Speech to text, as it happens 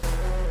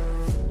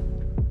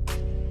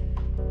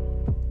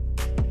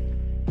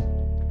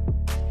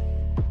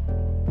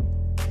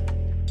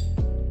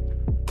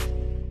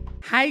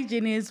Hi,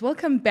 Genies.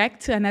 Welcome back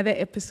to another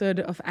episode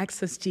of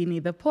Access Genie,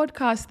 the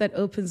podcast that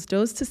opens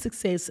doors to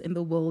success in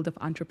the world of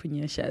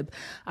entrepreneurship.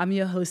 I'm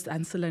your host,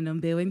 Ansela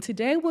Nombewa, and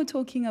today we're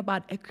talking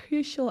about a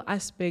crucial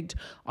aspect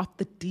of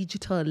the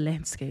digital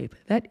landscape,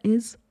 that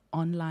is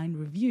online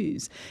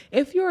reviews.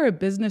 If you're a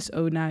business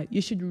owner,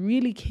 you should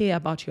really care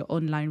about your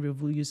online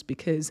reviews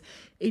because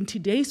in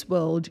today's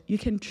world, you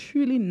can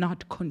truly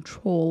not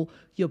control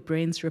your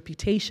brand's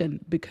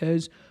reputation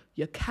because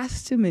your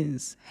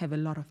customers have a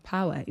lot of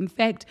power. In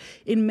fact,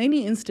 in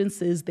many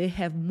instances, they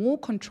have more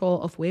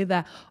control of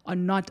whether or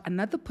not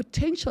another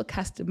potential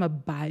customer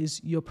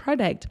buys your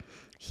product.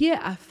 Here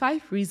are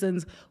 5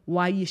 reasons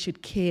why you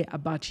should care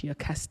about your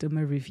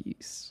customer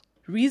reviews.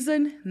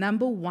 Reason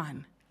number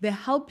 1. They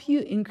help you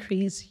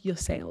increase your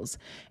sales.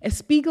 A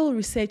Spiegel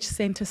Research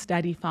Center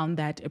study found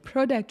that a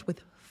product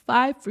with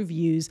 5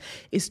 reviews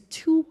is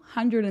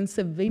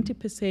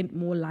 270%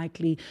 more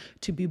likely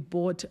to be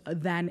bought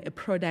than a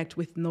product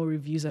with no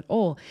reviews at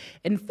all.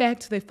 In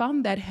fact, they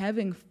found that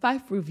having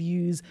 5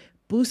 reviews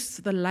boosts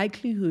the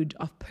likelihood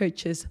of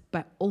purchase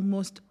by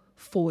almost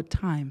 4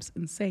 times.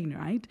 Insane,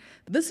 right?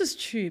 This is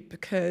true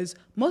because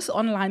most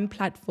online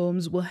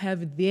platforms will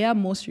have their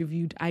most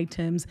reviewed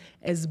items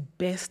as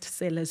best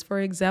sellers. For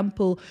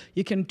example,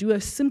 you can do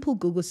a simple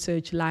Google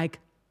search like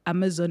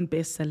Amazon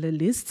bestseller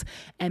lists,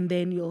 and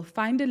then you'll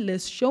find a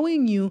list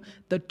showing you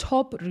the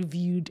top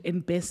reviewed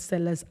and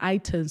bestsellers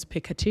items per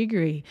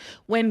category.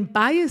 When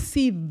buyers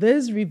see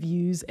these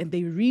reviews and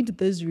they read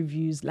these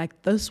reviews, like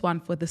this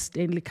one for the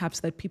Stanley Cups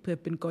that people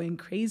have been going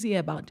crazy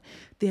about,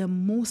 they are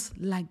most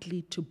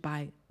likely to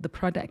buy the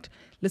product.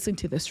 Listen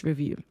to this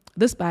review.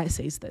 This buyer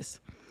says this: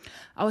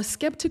 I was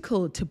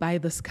skeptical to buy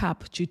this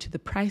cup due to the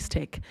price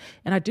tag,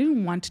 and I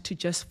didn't want to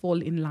just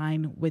fall in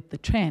line with the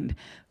trend.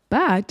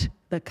 But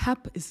the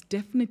cup is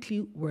definitely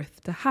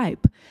worth the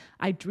hype.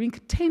 I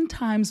drink 10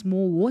 times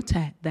more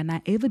water than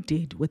I ever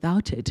did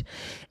without it.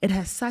 It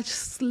has such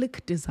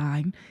slick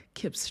design,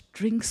 keeps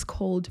drinks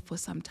cold for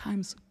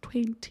sometimes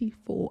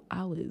 24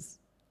 hours.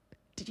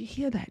 Did you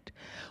hear that?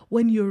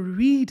 When you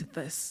read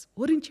this,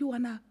 wouldn't you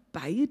want to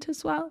buy it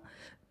as well?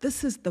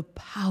 This is the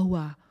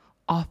power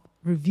of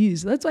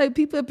reviews. That's why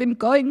people have been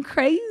going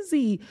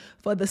crazy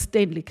for the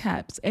Stanley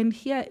Cups. And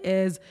here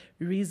is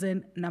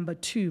reason number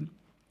 2.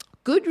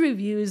 Good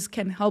reviews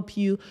can help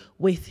you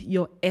with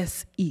your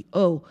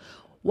SEO.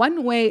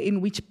 One way in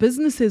which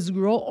businesses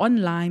grow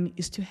online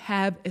is to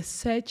have a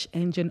search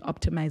engine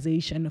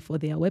optimization for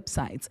their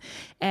websites.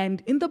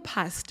 And in the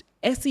past,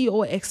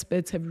 SEO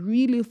experts have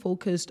really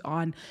focused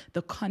on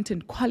the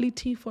content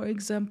quality, for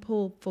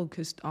example,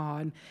 focused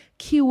on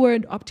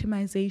keyword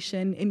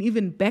optimization and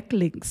even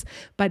backlinks.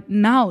 But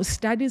now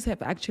studies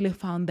have actually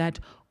found that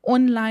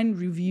online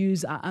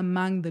reviews are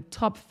among the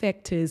top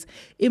factors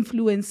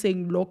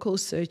influencing local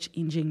search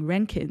engine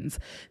rankings.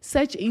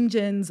 Search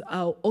engines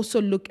also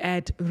look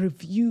at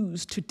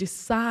reviews to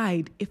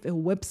decide if a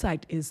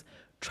website is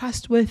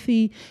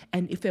trustworthy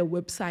and if a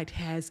website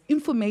has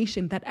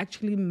information that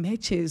actually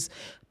matches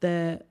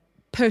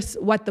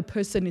what the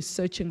person is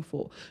searching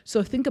for.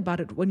 So think about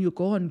it. When you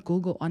go on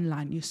Google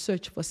online, you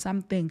search for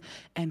something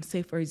and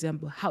say, for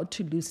example, how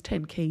to lose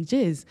 10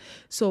 kgs.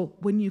 So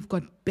when you've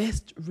got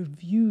best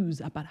reviews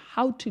about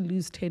how to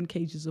lose 10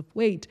 kgs of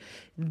weight,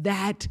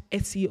 those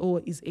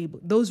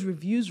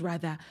reviews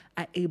are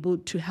able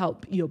to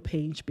help your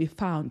page be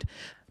found.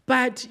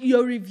 But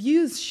your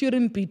reviews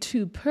shouldn't be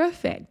too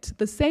perfect.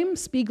 The same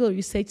Spiegel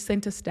Research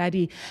Center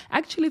study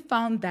actually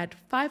found that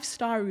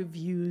 5-star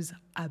reviews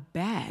are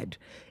bad.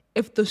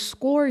 If the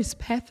score is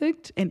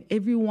perfect and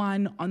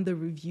everyone on the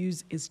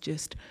reviews is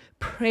just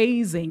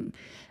praising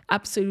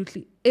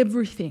absolutely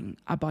everything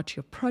about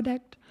your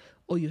product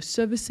or your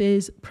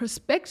services,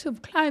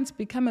 prospective clients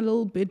become a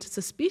little bit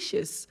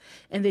suspicious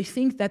and they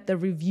think that the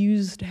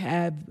reviews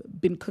have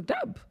been cooked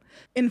up.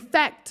 In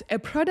fact, a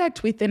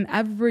product with an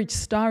average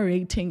star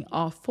rating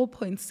of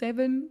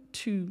 4.7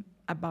 to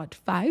about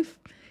 5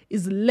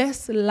 is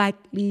less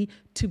likely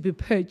to be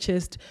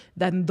purchased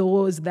than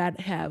those that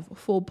have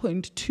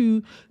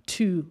 4.2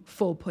 to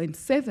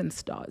 4.7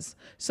 stars.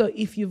 So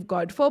if you've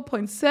got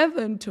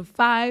 4.7 to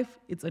 5,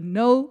 it's a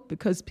no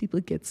because people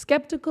get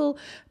skeptical.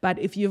 But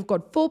if you've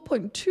got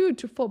 4.2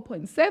 to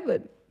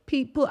 4.7,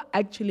 people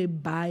actually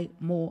buy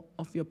more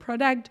of your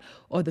product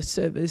or the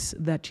service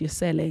that you're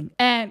selling.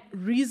 And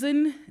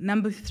reason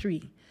number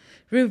 3.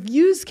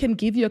 Reviews can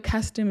give your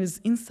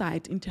customers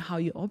insight into how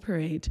you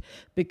operate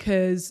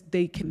because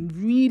they can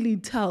really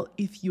tell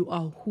if you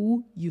are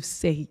who you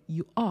say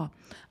you are.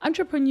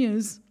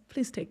 Entrepreneurs,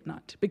 please take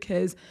note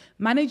because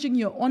managing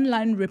your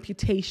online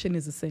reputation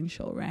is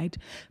essential, right?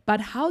 But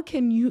how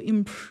can you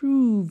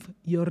improve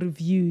your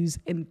reviews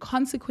and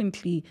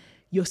consequently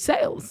your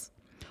sales?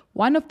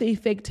 One of the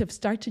effective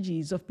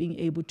strategies of being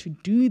able to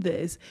do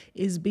this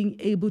is being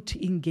able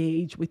to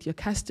engage with your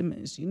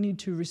customers. You need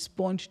to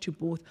respond to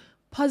both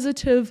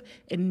positive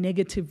and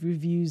negative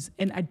reviews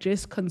and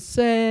address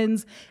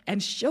concerns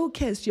and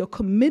showcase your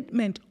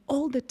commitment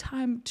all the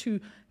time to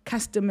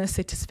customer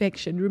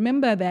satisfaction.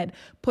 Remember that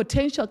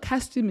potential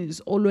customers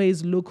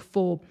always look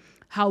for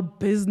how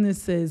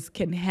businesses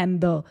can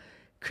handle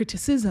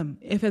criticism.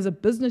 If as a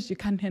business you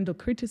can't handle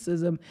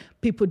criticism,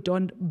 people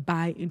don't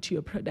buy into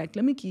your product.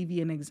 Let me give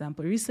you an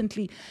example.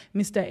 Recently,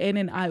 Mr. N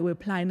and I were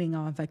planning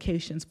our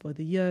vacations for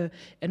the year,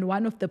 and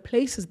one of the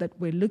places that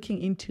we're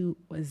looking into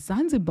was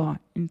Zanzibar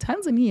in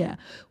Tanzania.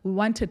 We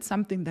wanted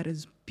something that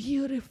is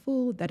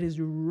beautiful, that is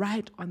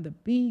right on the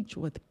beach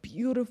with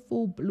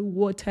beautiful blue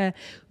water.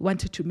 We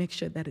wanted to make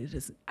sure that it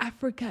is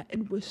Africa,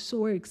 and we're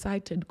so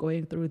excited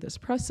going through this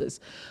process.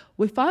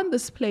 We found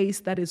this place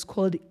that is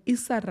called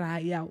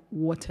Isaraya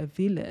Water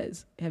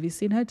Villas. Have you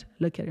seen it?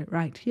 Look at it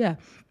right here.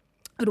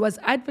 It was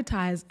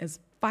advertised as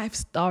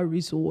 5-star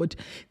resort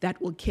that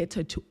will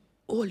cater to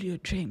all your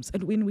dreams.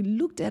 And when we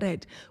looked at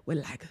it,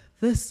 we're like,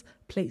 this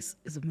place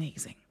is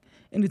amazing.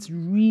 And it's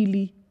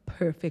really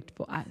perfect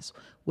for us.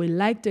 We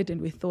liked it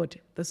and we thought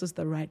this is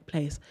the right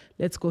place.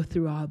 Let's go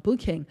through our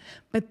booking.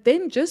 But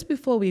then just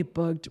before we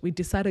booked, we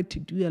decided to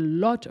do a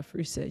lot of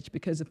research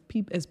because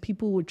as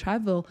people would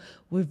travel,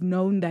 we've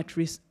known that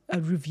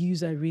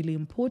reviews are really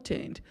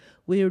important.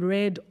 We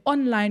read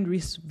online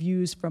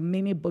reviews from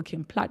many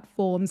booking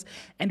platforms,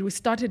 and we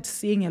started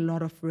seeing a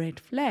lot of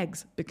red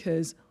flags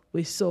because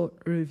we saw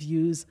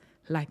reviews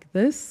like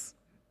this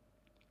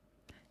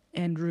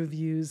and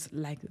reviews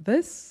like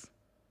this,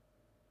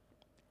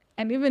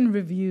 and even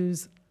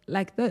reviews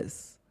like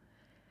this.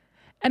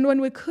 And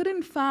when we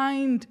couldn't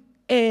find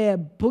a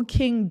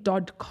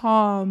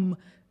booking.com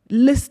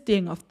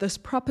listing of this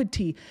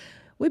property,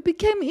 we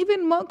became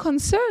even more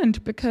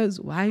concerned because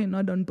why are you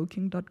not on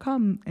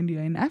booking.com and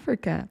you're in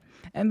Africa?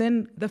 And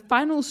then the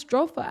final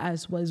straw for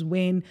us was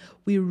when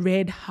we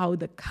read how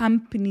the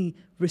company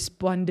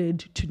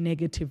responded to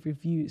negative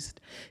reviews.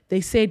 They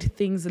said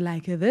things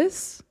like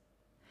this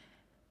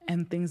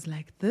and things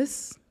like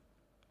this,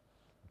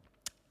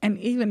 and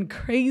even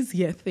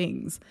crazier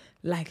things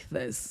like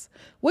this,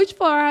 which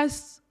for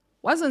us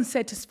wasn't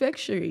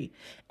satisfactory.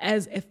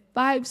 As a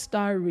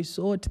 5-star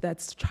resort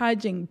that's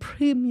charging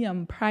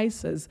premium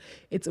prices,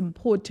 it's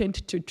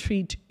important to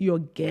treat your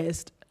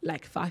guest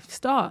like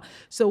 5-star.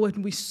 So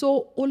when we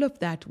saw all of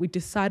that, we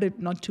decided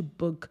not to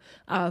book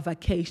our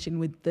vacation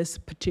with this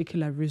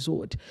particular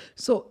resort.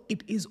 So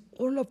it is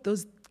all of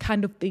those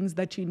kind of things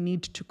that you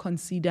need to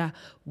consider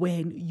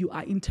when you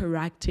are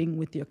interacting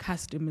with your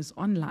customers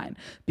online,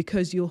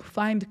 because you'll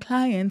find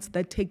clients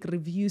that take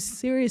reviews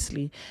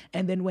seriously,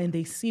 and then when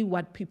they see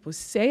what people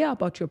say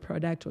about your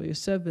product or your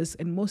service,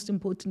 and most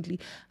importantly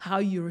how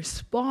you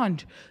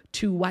respond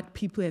to what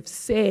people have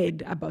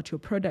said about your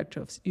product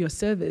or your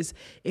service,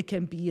 it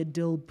can be a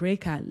deal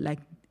breaker, like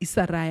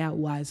Isaraya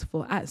was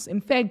for us. In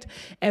fact,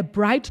 a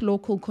Bright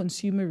local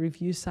consumer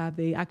review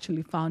survey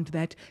actually found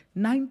that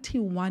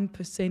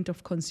 91%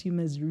 of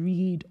consumers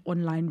read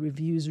online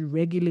reviews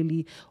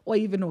regularly or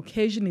even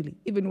occasionally,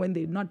 even when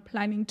they're not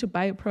planning to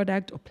buy a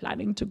product or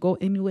planning to go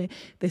anywhere.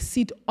 They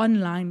sit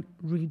online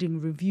reading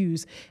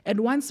reviews.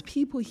 And once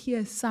people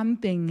hear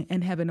something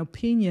and have an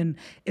opinion,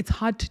 it's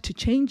hard to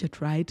change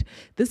it, right?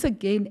 This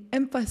again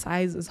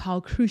emphasizes how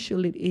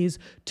crucial it is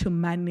to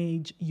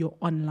manage your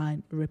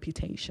online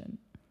reputation.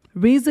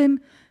 Reason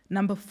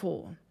number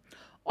 4.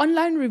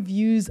 Online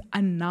reviews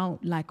are now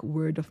like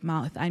word of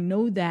mouth. I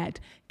know that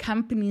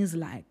companies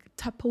like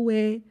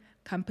Tupperware,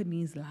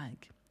 companies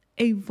like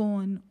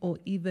Avon, or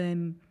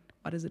even,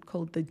 what is it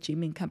called, the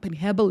gymming company,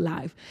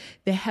 Herbalife,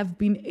 they have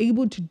been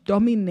able to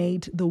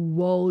dominate the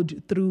world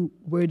through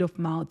word of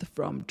mouth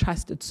from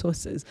trusted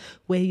sources,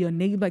 where your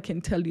neighbor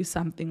can tell you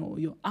something, or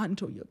your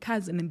aunt or your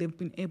cousin, and they've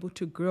been able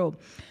to grow.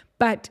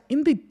 But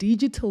in the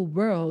digital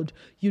world,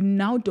 you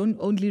now don't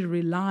only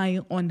rely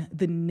on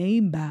the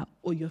neighbor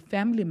or your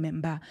family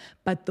member,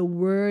 but the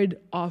word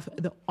of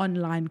the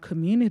online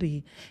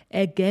community.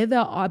 A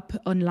Gather Up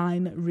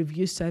online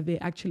review survey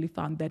actually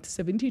found that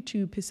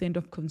 72%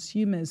 of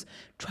consumers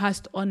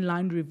trust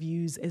online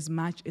reviews as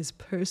much as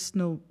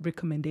personal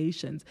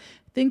recommendations.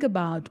 Think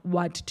about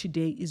what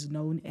today is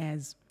known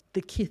as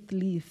the Keith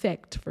Lee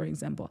effect, for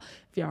example.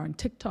 If you're on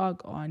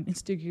TikTok or on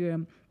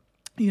Instagram,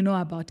 you know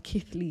about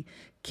Keith Lee.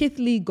 Keith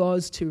Lee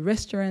goes to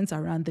restaurants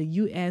around the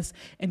US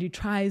and he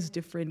tries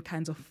different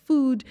kinds of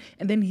food,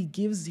 and then he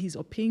gives his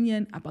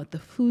opinion about the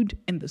food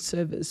and the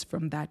service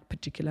from that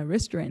particular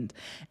restaurant.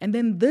 And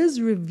then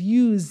these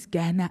reviews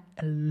garner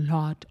a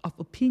lot of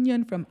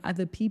opinion from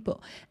other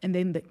people. And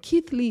then the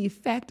Keith Lee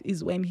effect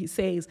is when he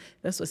says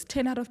this was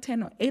 10 out of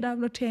 10 or 8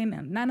 out of 10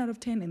 and 9 out of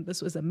 10 and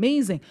this was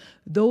amazing.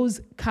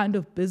 Those kind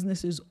of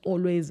businesses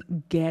always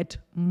get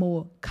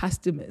more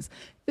customers.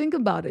 Think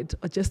about it,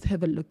 or just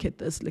have a look at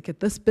this. Look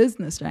at this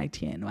business right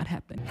here and what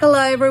happened. Hello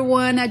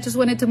everyone, I just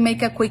wanted to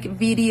make a quick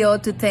video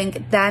to thank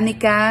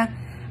Danica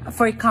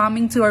for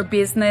coming to our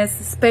business,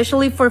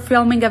 especially for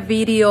filming a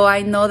video.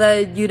 I know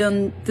that you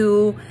don't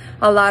do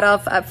a lot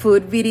of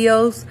food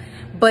videos,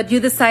 but you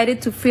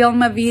decided to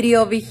film a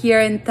video over here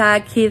and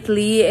tag Keith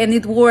Lee, and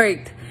it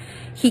worked.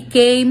 He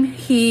came,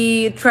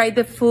 he tried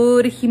the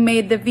food, he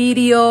made the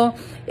video,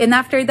 and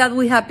after that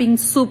we have been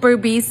super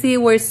busy.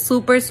 We're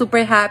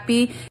super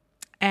happy.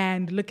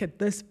 And look at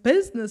this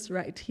business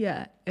right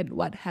here and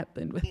what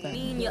happened with them.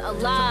 You're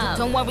alive.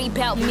 Don't worry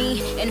about me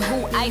and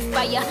who I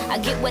fire. I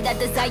get what I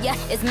desire.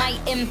 It's my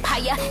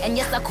empire. And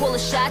yes, I call the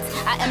shots.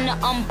 I am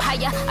the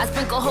umpire. I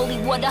sprinkle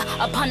holy water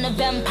upon the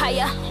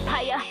vampire.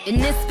 In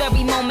this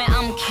very moment,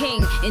 I'm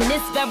king. In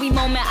this very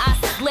moment, I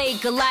slay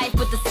Goliath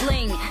with the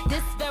sling.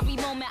 This very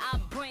moment, I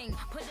bring.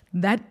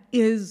 That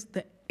is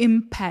the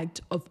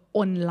impact of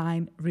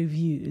online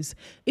reviews.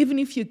 Even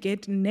if you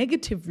get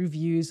negative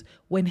reviews,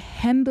 when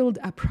handled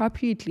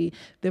appropriately,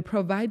 they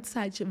provide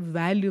such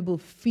valuable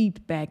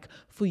feedback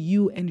for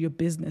you and your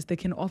business. They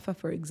can offer,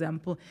 for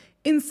example,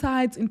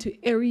 insights into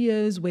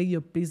areas where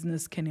your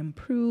business can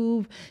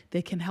improve.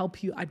 They can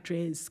help you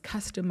address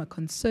customer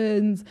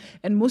concerns.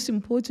 And most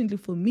importantly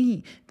for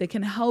me, they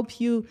can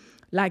help you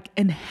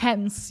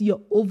enhance your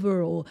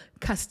overall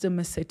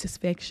customer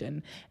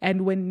satisfaction.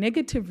 And when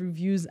negative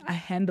reviews are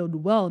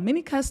handled well,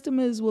 many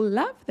customers will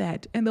love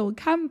that and they'll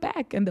come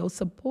back and they'll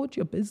support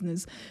your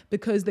business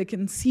because they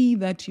can see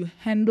that you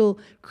handle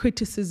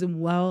criticism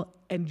well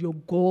and your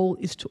goal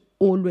is to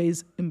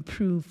always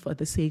improve for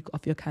the sake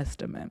of your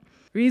customer.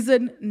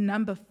 Reason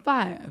number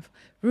 5,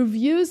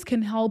 reviews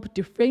can help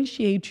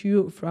differentiate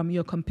you from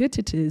your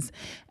competitors.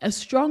 A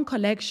strong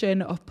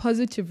collection of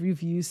positive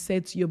reviews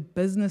sets your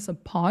business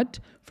apart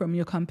from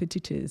your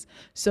competitors.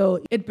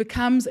 So it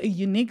becomes a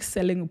unique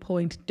selling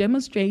point,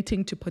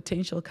 demonstrating to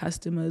potential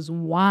customers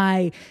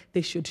why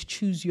they should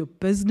choose your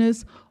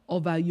business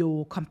over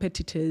your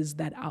competitors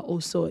that are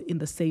also in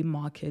the same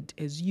market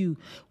as you.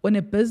 When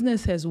a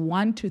business has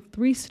 1 to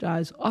 3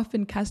 stars,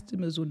 often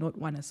customers will not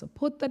want to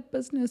support that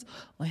business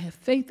or have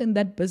faith in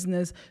that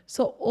business.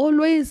 So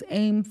always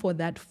aim for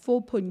that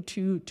 4.2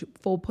 to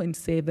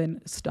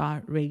 4.7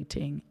 star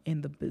rating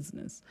in the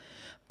business.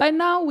 By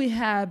now, we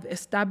have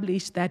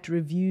established that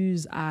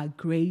reviews are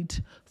great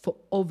for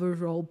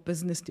overall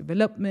business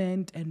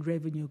development and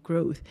revenue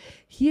growth.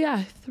 Here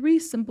are 3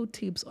 simple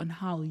tips on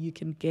how you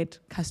can get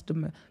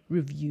customer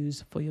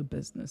reviews for your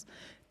business.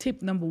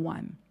 Tip number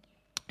 1,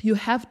 you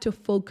have to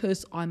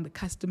focus on the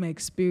customer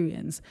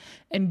experience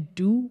and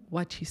do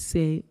what you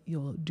say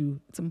you'll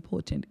do. It's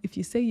important. If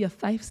you say you're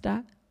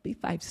 5-star, be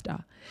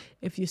 5-star.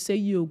 If you say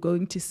you're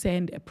going to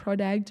send a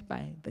product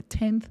by the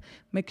 10th,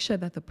 make sure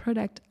that the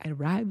product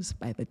arrives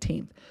by the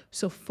 10th.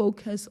 So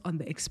focus on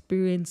the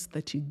experience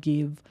that you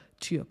give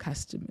to your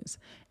customers.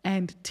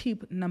 And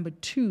tip number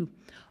 2,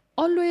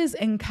 always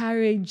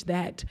encourage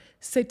that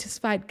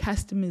satisfied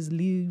customers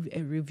leave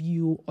a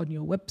review on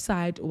your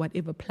website or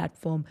whatever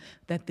platform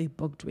that they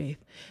booked with.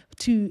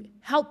 To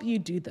help you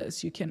do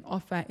this, you can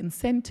offer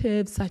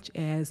incentives such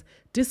as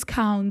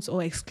discounts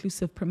or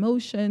exclusive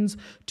promotions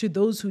to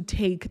those who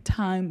take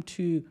time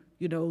to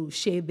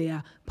share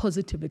their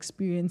positive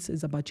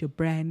experiences about your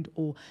brand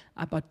or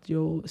about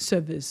your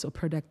service or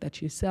product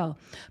that you sell.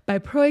 By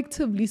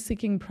proactively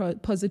seeking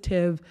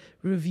positive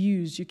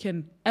reviews, you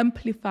can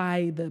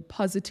amplify the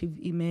positive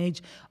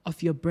image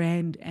of your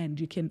brand and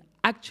you can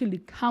actually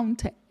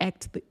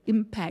counteract the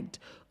impact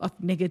of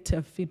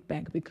negative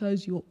feedback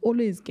because you'll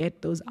always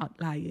get those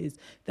outliers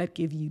that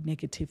give you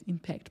negative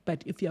impact.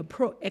 But if you're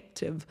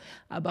proactive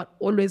about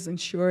always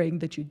ensuring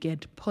that you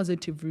get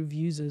positive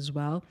reviews as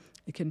well,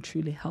 it can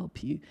truly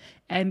help you.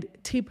 And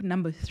tip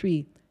number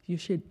 3, you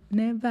should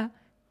never,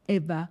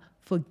 ever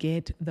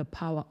forget the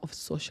power of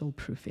social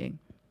proofing.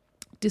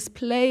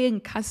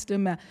 Displaying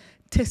customer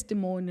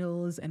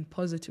testimonials and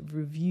positive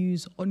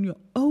reviews on your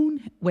own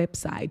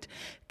website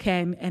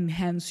can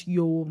enhance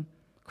your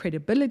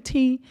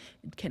credibility.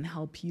 It can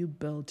help you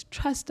build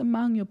trust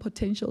among your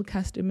potential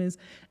customers.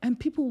 And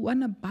people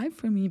want to buy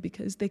from you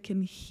because they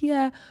can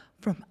hear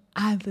from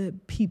other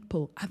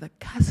people, other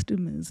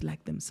customers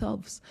like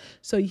themselves.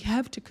 So you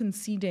have to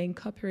consider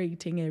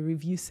incorporating a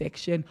review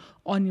section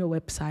on your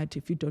website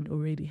if you don't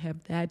already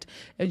have that,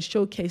 and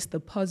showcase the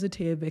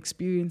positive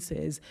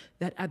experiences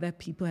that other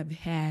people have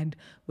had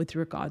with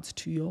regards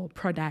to your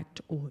product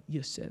or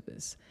your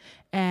service.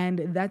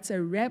 And that's a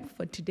wrap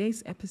for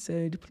today's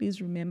episode.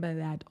 Please remember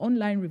that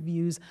online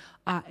reviews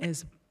are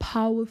as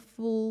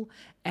powerful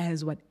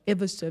as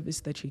whatever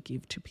service that you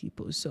give to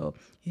people. So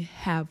you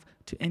have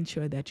to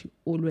ensure that you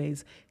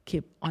always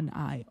keep an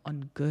eye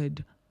on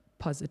good,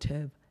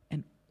 positive,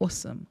 and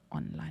awesome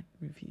online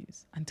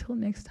reviews. Until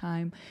next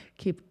time,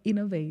 keep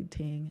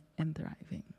innovating and thriving.